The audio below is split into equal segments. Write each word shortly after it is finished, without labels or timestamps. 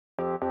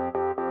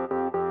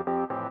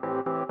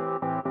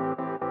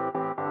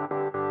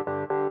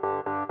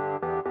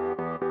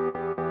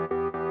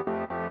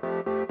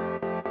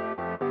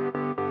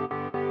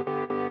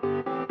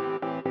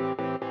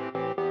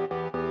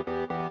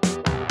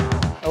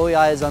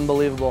OEI is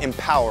unbelievable.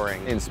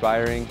 Empowering.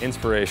 Inspiring.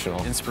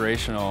 Inspirational.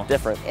 Inspirational.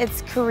 Different.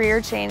 It's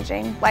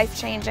career-changing,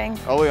 life-changing.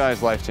 OEI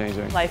is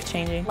life-changing.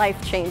 Life-changing.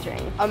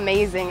 Life-changing.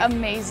 Amazing.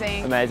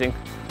 Amazing. Amazing.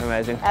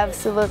 Amazing.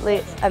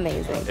 Absolutely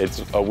amazing.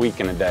 It's a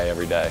week and a day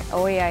every day.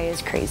 OEI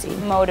is crazy.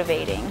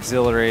 Motivating.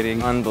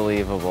 Exhilarating.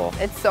 Unbelievable.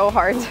 It's so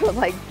hard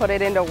to put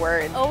it into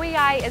words.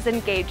 OEI is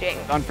engaging.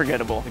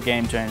 Unforgettable. A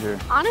game changer.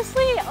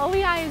 Honestly,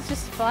 OEI is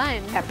just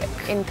fun. Epic.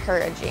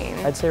 Encouraging.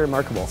 I'd say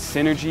remarkable.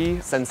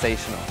 Synergy.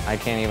 Sensational. I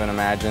can't even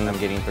imagine I'm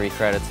getting 3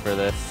 credits for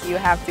this. You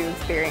have to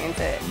experience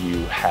it.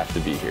 You have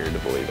to be here to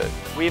believe it.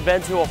 We've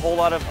been to a whole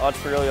lot of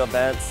entrepreneurial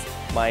events.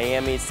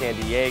 Miami, San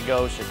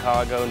Diego,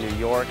 Chicago, New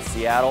York,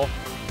 Seattle.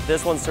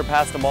 This one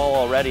surpassed them all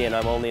already, and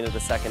I'm only into the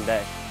second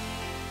day.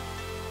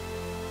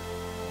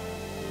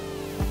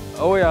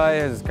 OEI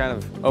has kind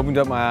of opened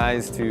up my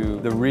eyes to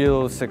the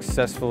real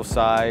successful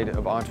side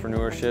of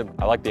entrepreneurship.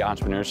 I like the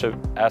entrepreneurship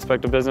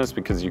aspect of business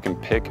because you can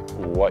pick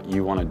what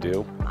you want to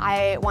do.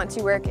 I want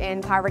to work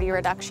in poverty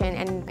reduction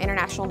and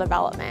international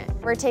development.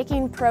 We're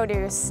taking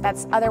produce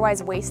that's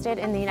otherwise wasted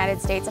in the United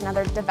States and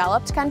other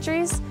developed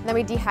countries, and then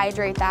we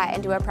dehydrate that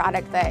into a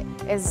product that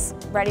is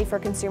ready for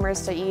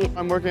consumers to eat.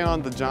 I'm working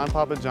on the John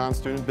Papa John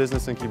Student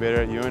Business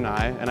Incubator at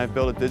UNI, and I've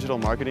built a digital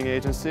marketing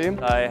agency.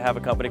 I have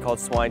a company called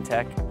Swine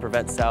Tech,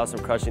 prevents sows from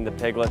crushing the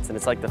piglets, and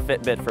it's like the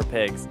Fitbit for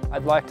pigs.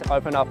 I'd like to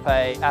open up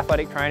a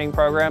athletic training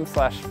program /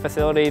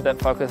 facility that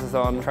focuses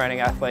on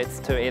training athletes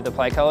to either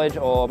play college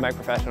or make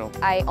professional.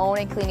 I own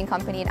a cleaning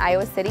company in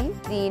Iowa City.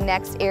 The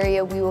next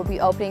area we will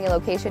be opening a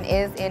location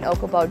is in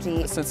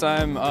Okoboji. Since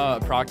I'm a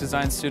product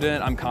design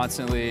student, I'm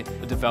constantly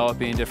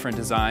developing different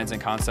designs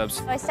and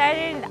concepts. I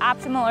started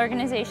Optimal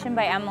Organization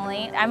by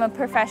Emily. I'm a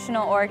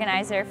professional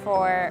organizer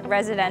for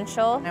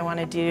residential. I want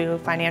to do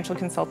financial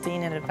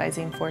consulting and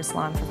advising for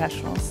salon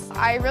professionals.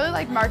 I really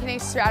like marketing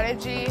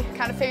strategy,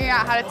 kind of figuring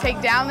out how to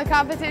take down the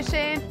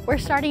competition. We're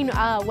starting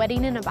a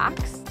wedding in a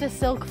box, the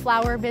silk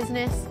flower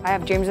business. I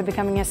have dreams of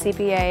becoming a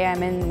CPA.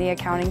 I'm in the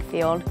accounting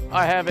field.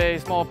 I have a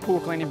small pool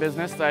cleaning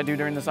business that I do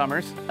during the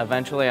summers.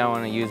 Eventually I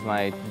want to use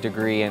my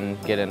degree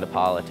and get into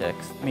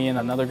politics. Me and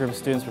another group of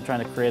students were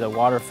trying to create a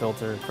water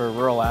filter for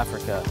rural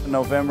Africa. In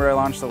November, I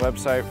launched a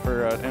website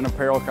for an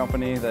apparel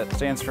company that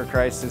stands for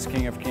Christ is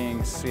King of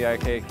Kings,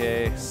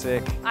 CIKK,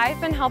 SICK. I've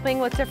been helping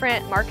with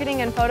different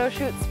marketing and photo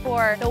shoots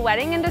for the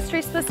wedding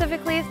industry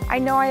specifically. I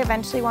know I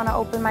eventually want to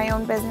open my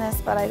own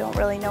business, but I don't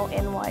really know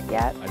in what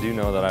yet. I do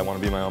know that I want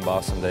to be my own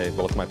boss someday.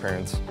 Both my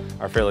parents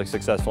are fairly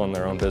successful in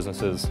their own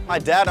businesses. My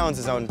dad owns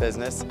his own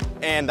business,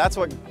 and that's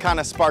what kind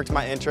of sparked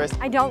my interest.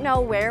 I don't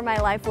know where my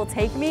life will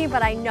take me,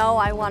 but I know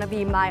I want to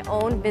be my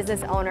own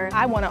business owner.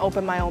 I want to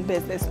open my own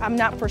business. I'm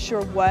not for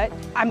sure what.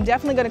 I'm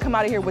definitely going to come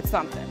out of here with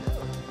something.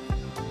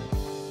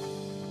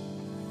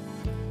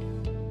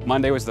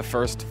 Monday was the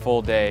first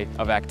full day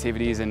of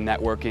activities and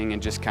networking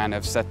and just kind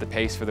of set the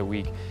pace for the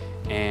week.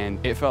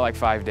 And it felt like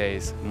 5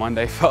 days.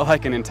 Monday felt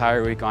like an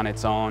entire week on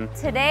its own.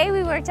 Today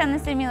we worked on the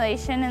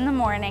simulation in the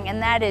morning,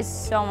 and that is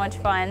so much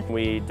fun.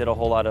 We did a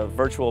whole lot of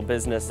virtual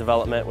business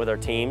development with our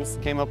teams.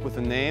 Came up with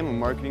a name, a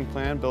marketing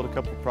plan, built a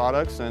couple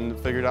products, and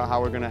figured out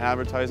how we're going to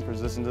advertise and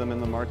position them in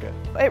the market.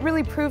 It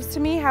really proves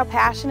to me how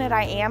passionate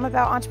I am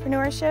about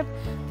entrepreneurship,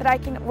 that I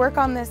can work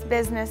on this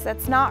business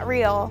that's not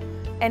real,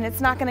 and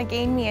it's not going to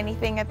gain me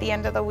anything at the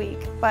end of the week,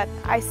 but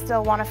I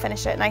still want to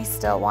finish it and I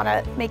still want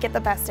to make it the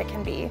best it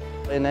can be.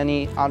 In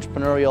any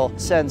entrepreneurial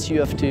sense,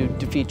 you have to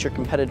defeat your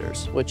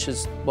competitors, which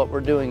is what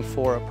we're doing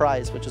for a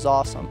prize, which is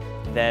awesome.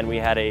 Then we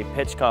had a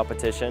pitch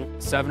competition.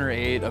 7 or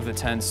 8 of the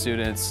 10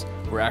 students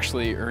were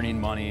actually earning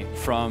money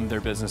from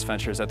their business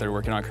ventures that they're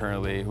working on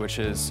currently, which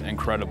is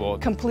incredible.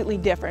 Completely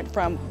different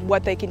from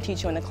what they can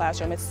teach you in the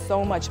classroom. It's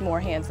so much more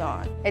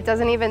hands-on. It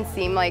doesn't even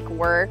seem like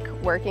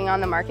working on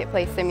the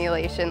marketplace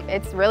simulation.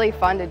 It's really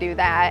fun to do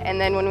that,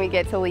 and then when we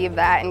get to leave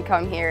that and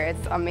come here,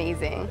 it's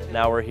amazing.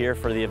 Now we're here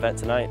for the event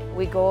tonight.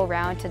 We go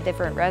around to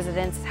different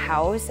residents'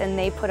 house and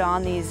they put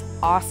on these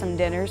awesome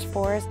dinners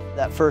for us.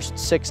 That first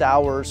 6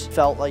 hours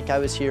felt like I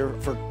was here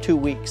for 2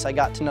 weeks. I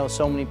got to know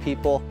so many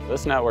people.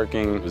 This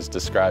networking was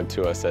described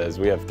to us as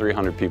we have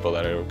 300 people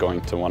that are going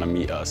to want to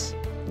meet us.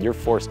 You're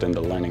forced into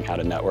learning how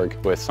to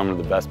network with some of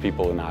the best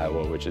people in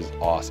Iowa, which is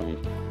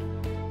awesome.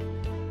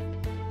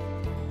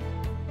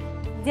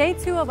 Day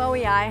 2 of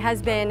OEI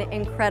has been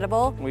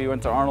incredible. We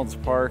went to Arnold's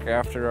Park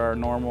after our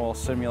normal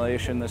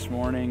simulation this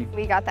morning.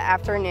 We got the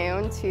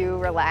afternoon to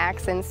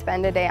relax and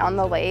spend a day on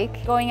the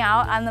lake. Going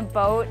out on the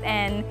boat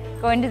and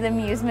going to the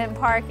amusement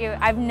park.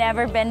 I've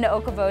never been to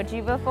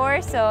Okoboji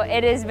before, so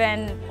it has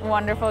been a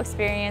wonderful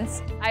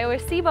experience. I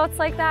always see boats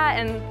like that,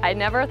 and I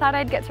never thought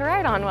I'd get to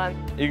ride on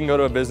one. You can go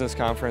to a business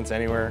conference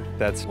anywhere.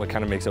 That's what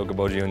kind of makes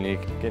Okoboji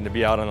unique. Getting to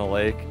be out on a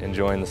lake,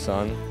 enjoying the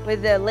sun.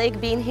 With the lake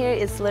being here,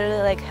 it's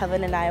literally like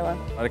heaven in Iowa.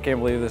 I can't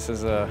believe this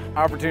is an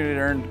opportunity to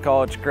earn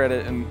college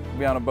credit and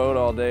be on a boat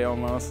all day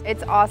almost.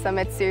 It's awesome.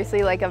 It's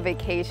seriously like a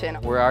vacation.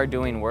 We are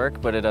doing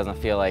work, but it doesn't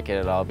feel like it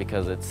at all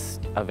because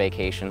it's a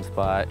vacation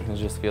spot. It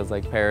just feels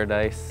like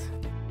paradise.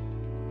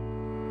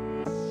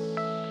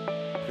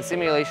 The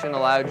simulation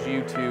allowed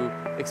you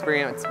to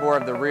experience more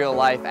of the real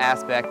life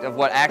aspect of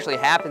what actually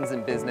happens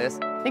in business.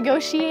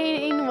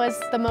 Negotiating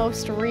was the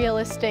most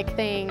realistic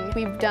thing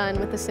we've done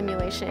with the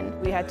simulation.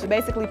 We had to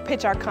basically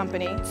pitch our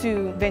company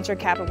to venture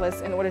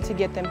capitalists in order to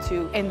get them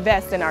to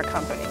invest in our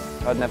company.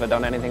 I'd never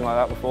done anything like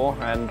that before,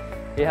 and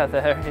yeah,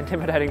 they're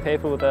intimidating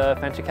people, the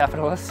venture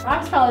capitalists. I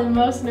was probably the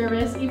most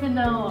nervous, even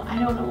though I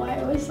don't know why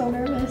I was so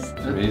nervous.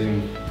 It's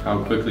amazing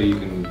how quickly you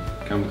can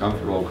become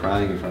comfortable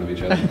crying in front of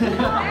each other.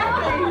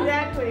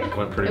 Exactly. It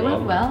went pretty well.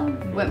 It went well.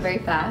 It went very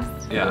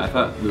fast. Yeah, I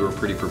thought we were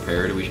pretty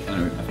prepared,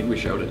 and I think we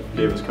showed it.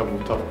 Gave us a couple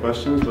of tough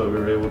questions, but we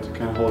were able to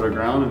kind of hold our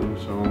ground and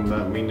show them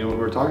that we knew what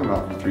we were talking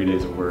about for 3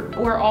 days of work.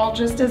 We're all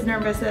just as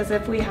nervous as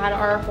if we had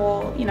our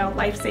whole,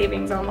 life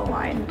savings on the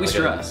line. We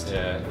stressed.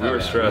 Yeah, we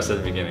were stressed at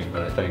the beginning,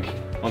 but I think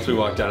once we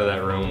walked out of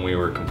that room, we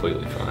were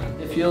completely fine.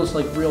 It feels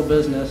like real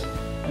business.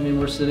 I mean,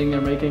 we're sitting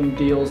there making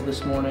deals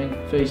this morning,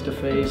 face to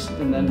face,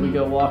 and then we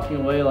go walking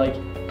away like,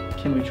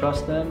 can we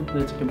trust them?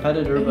 It's a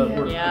competitor, but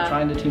we're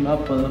trying to team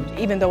up with them.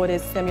 Even though it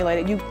is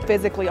simulated, you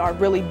physically are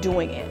really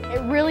doing it. It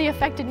really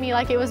affected me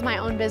like it was my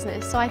own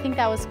business, so I think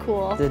that was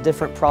cool. The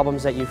different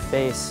problems that you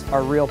face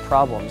are real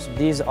problems.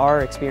 These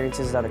are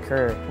experiences that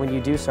occur when you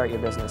do start your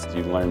business.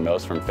 You learn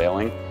most from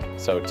failing,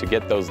 so to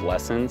get those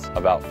lessons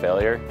about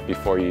failure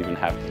before you even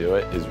have to do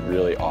it is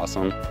really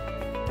awesome.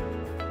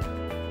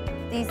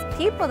 These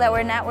people that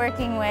we're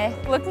networking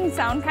with look and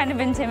sound kind of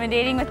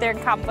intimidating with their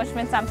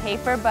accomplishments on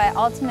paper, but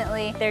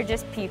ultimately they're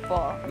just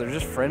people. They're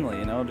just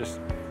friendly, just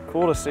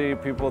cool to see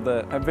people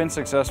that have been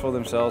successful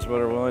themselves but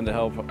are willing to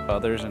help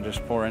others and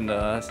just pour into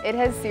us. It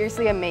has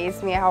seriously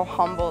amazed me how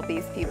humble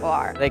these people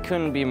are. They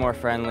couldn't be more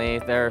friendly.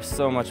 They're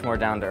so much more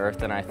down to earth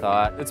than I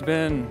thought. It's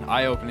been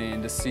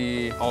eye-opening to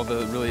see all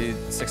the really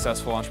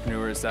successful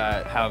entrepreneurs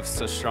that have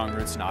such strong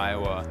roots in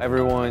Iowa.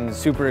 Everyone's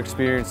super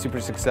experienced,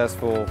 super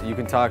successful. You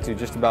can talk to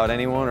just about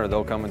anyone or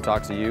they'll come and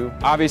talk to you.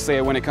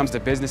 Obviously, when it comes to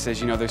businesses,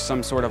 there's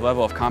some sort of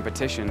level of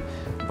competition,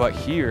 but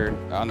here,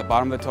 on the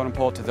bottom of the totem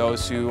pole to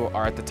those who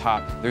are at the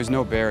top, there's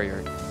no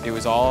barrier. It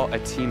was all a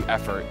team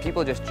effort.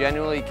 People just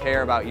genuinely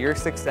care about your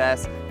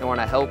success and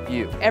want to help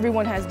you.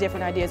 Everyone has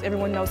different ideas.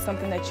 Everyone knows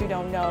something that you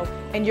don't know,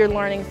 and you're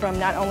learning from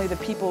not only the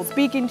people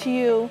speaking to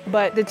you,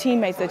 but the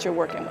teammates that you're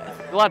working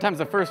with. A lot of times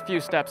the first few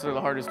steps are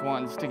the hardest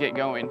ones to get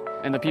going,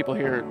 and the people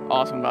here are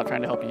awesome about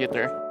trying to help you get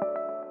there.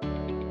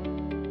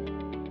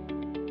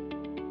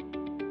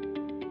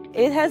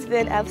 It has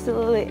been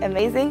absolutely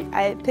amazing.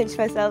 I pinch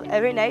myself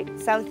every night.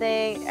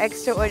 Something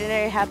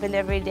extraordinary happened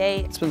every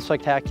day. It's been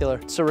spectacular,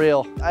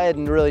 surreal. I had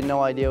really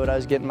no idea what I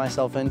was getting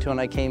myself into when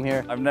I came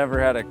here. I've never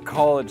had a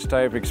college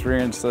type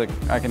experience that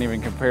I can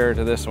even compare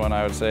to this one,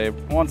 I would say.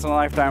 Once in a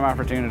lifetime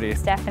opportunity.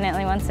 It's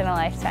definitely once in a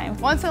lifetime.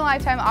 Once in a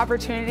lifetime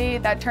opportunity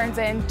that turns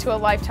into a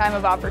lifetime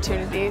of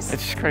opportunities.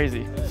 It's just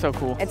crazy. It's so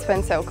cool. It's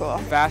been so cool.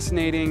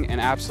 Fascinating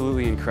and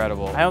absolutely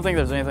incredible. I don't think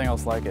there's anything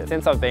else like it.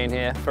 Since I've been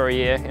here for a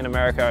year in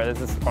America, this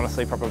has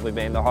honestly probably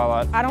been the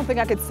highlight. I don't think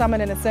I could sum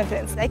it in a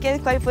sentence. I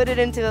can't quite put it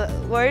into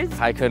words.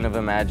 I couldn't have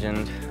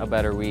imagined a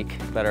better week,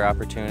 better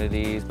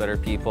opportunities, better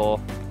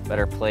people,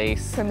 better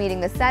place. From meeting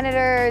the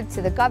senator,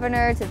 to the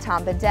governor, to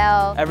Tom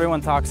Bedell.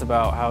 Everyone talks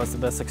about how it's the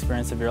best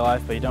experience of your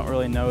life, but you don't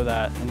really know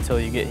that until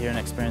you get here and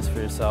experience for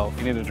yourself.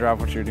 You need to drop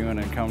what you're doing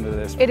and come to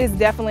this. It is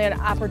definitely an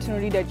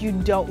opportunity that you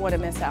don't want to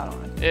miss out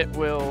on. It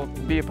will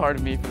be a part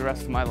of me for the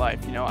rest of my life.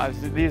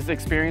 These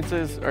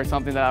experiences are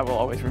something that I will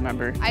always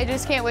remember. I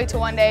just can't wait to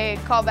one day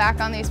call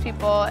back on these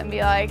people and be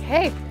like,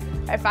 hey,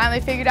 I finally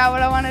figured out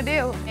what I want to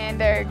do. And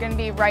they're going to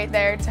be right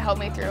there to help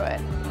me through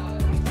it.